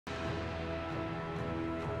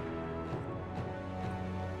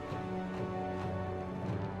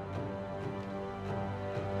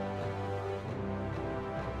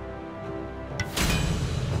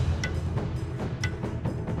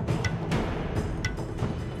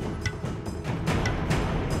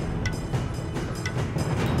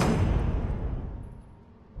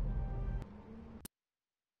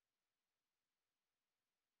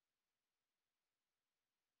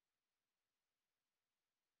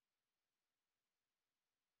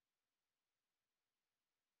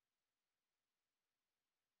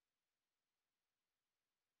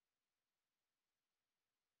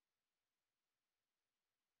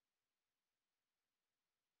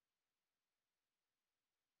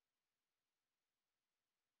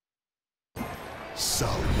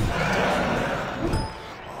Salute.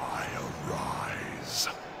 I arise.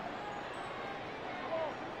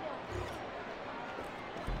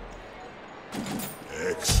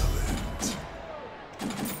 Excellent.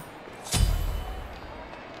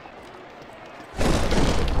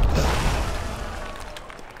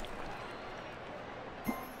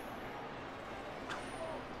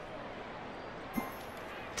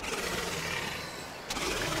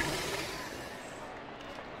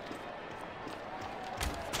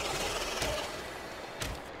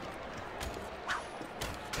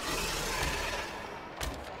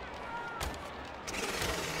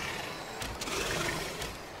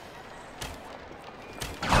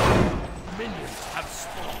 Minions have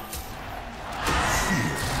spawned.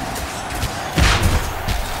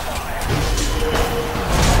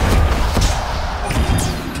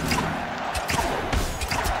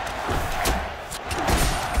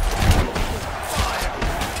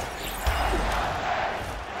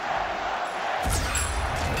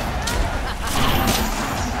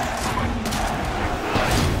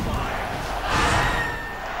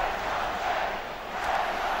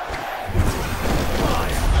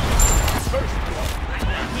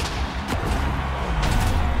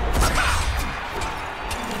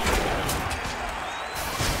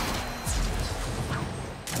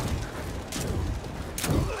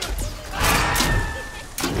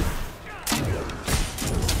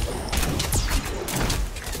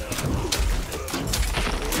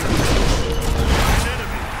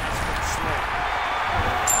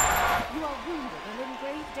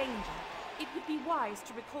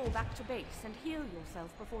 To recall back to base and heal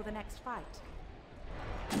yourself before the next fight.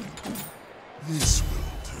 This will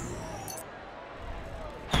do.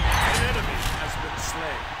 An enemy has been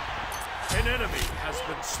slain. An enemy has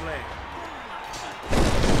been slain.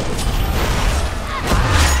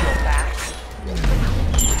 You're back.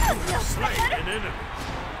 Slain an enemy.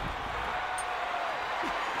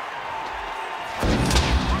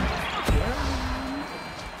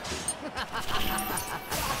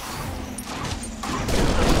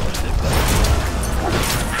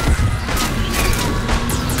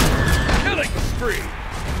 Killing spree.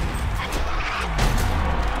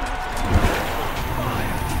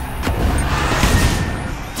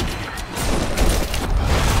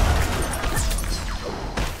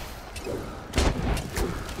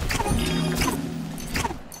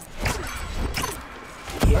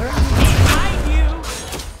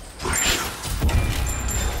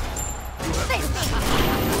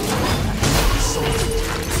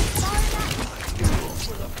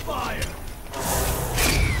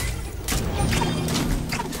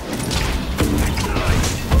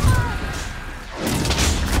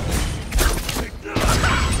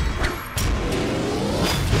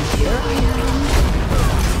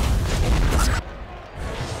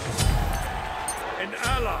 An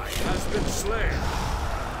ally has been slain.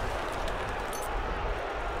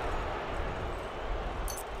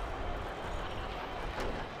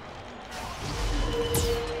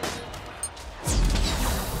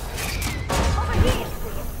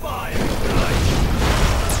 For the fire!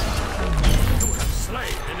 You have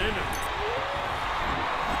slain an enemy.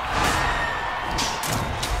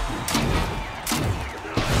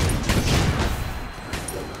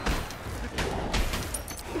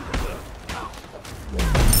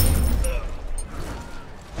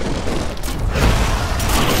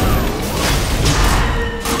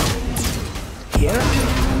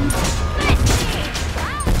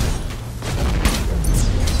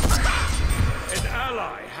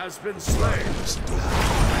 Has been slain.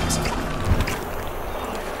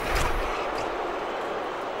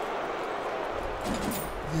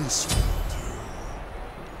 This will do.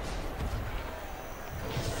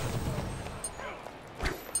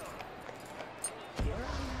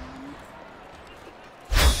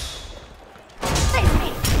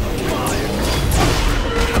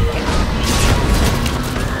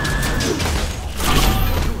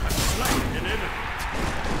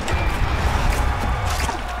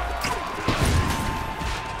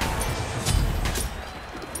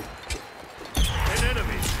 An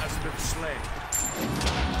enemy has been slain.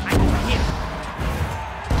 I'm here.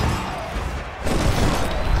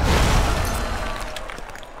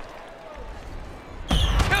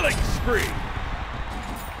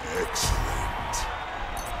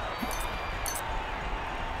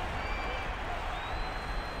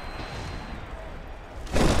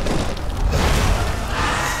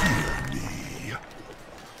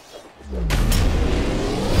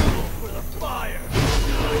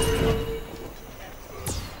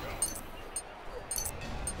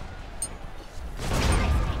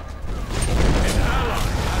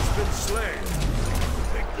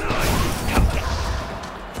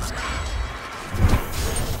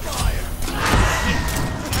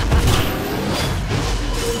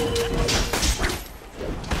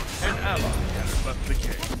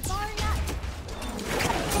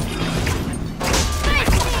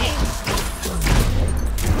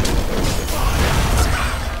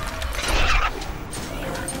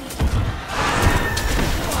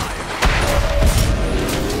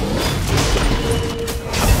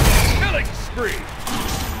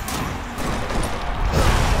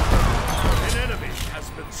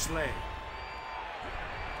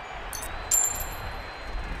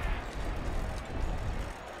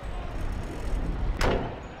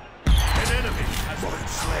 has been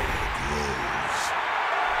slain.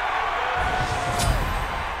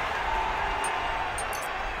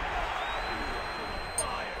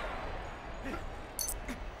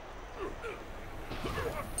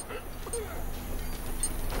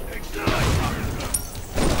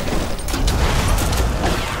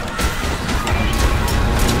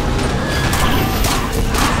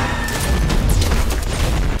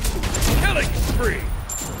 Killing spree!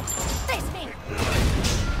 Face me!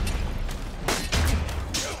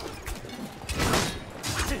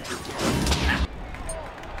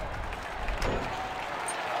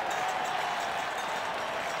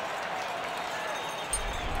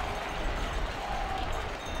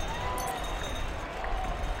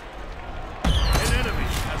 An enemy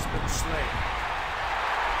has been slain.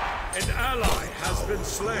 An ally has been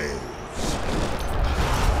slain.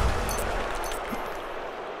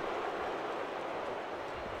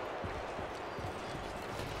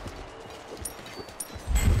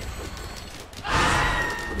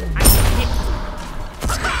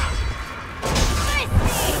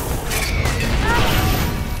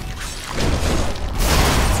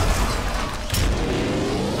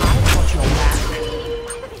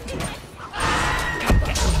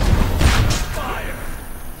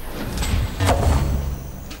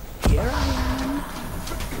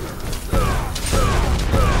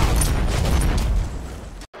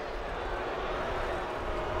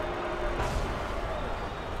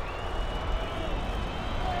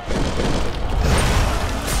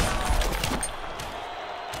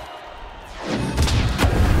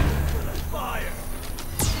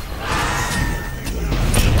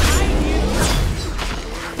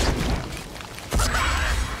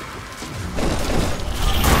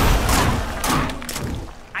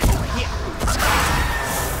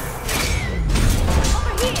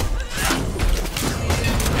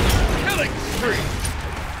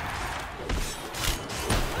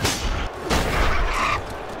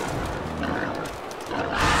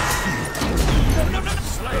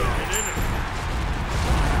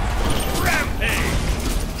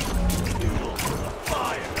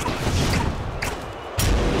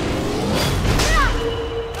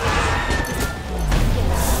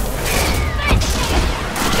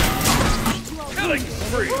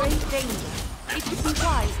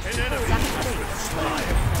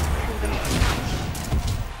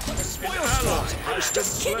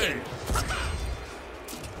 Just kidding!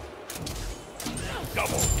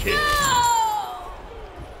 Double kill!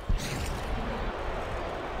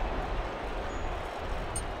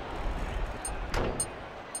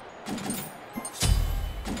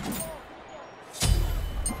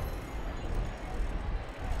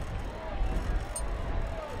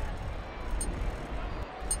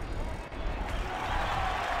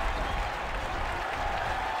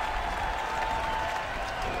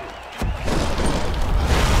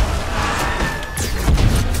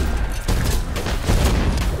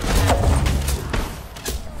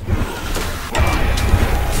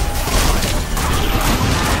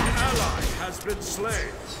 Been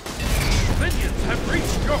slain. Minions have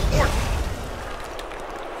reached your fortress.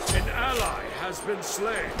 An ally has been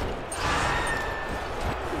slain.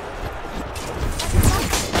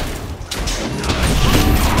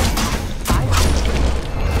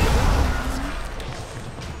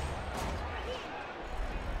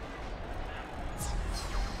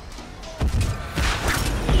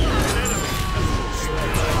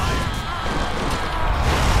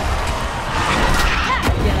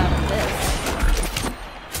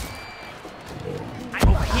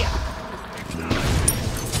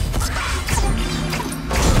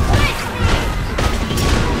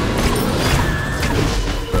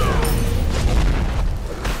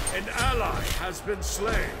 Has been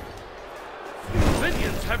slain.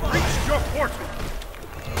 Minions have reached your fortress.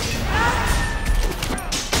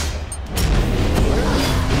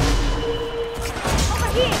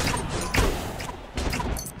 Over here!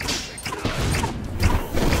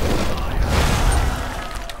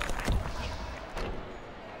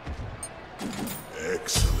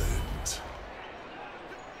 Excellent.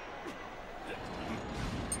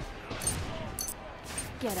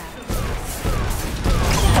 Get out.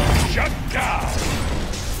 Shut down!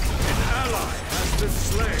 An ally has been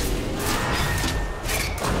slain.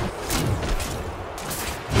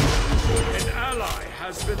 An ally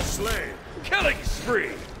has been slain. Killing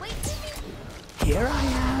spree! Here I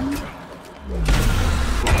am.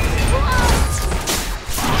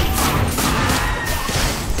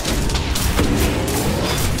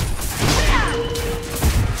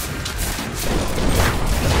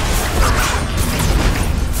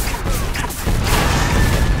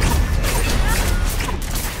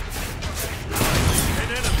 An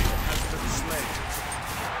enemy has been slain.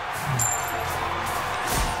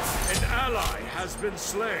 been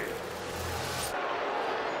slain.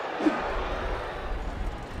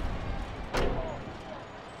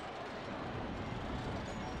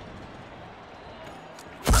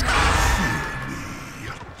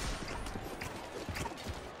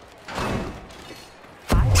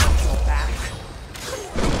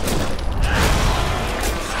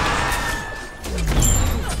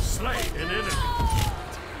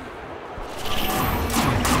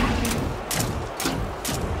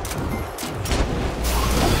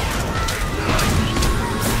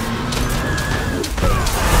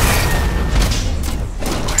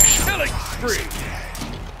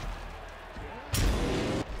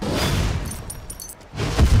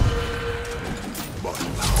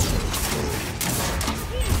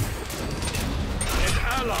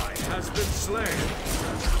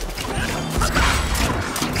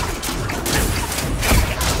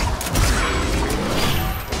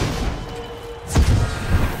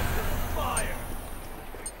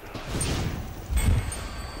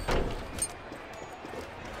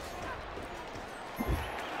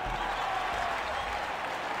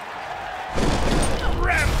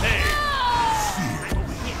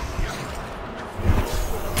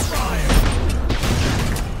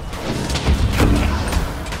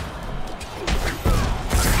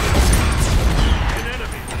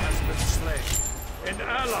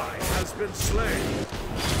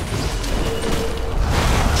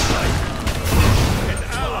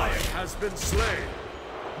 Been slain.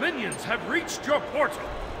 Minions have reached your portal.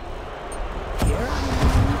 Here I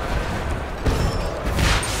am.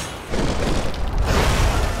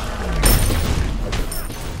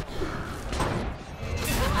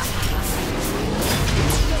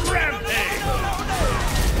 Rampage!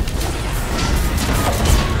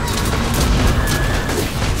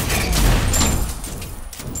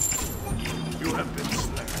 You have been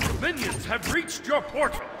slain. Minions have reached your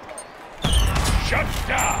portal. Shut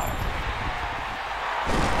down.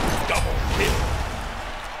 Double kill!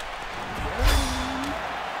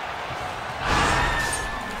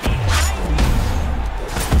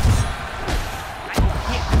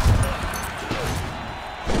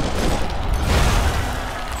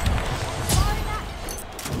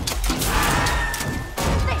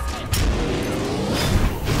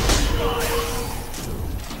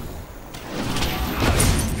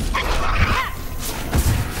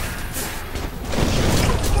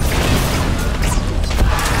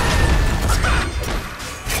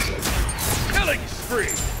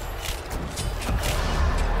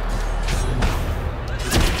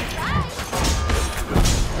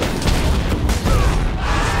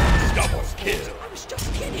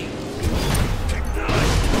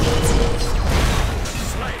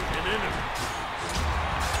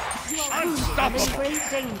 I'm in great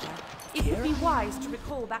danger. It would be wise to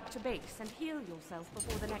recall back to base and heal yourself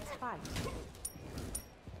before the next fight.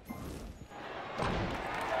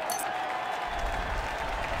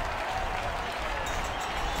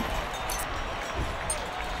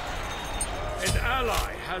 An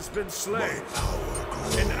ally has been slain.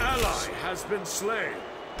 An ally has been slain.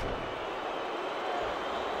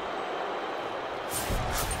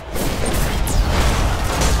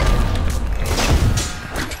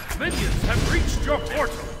 Minions have reached your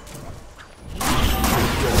portal.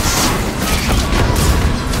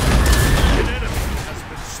 An enemy has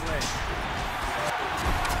been slain.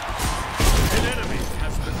 An enemy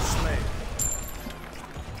has been slain.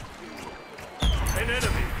 An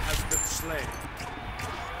enemy has been slain.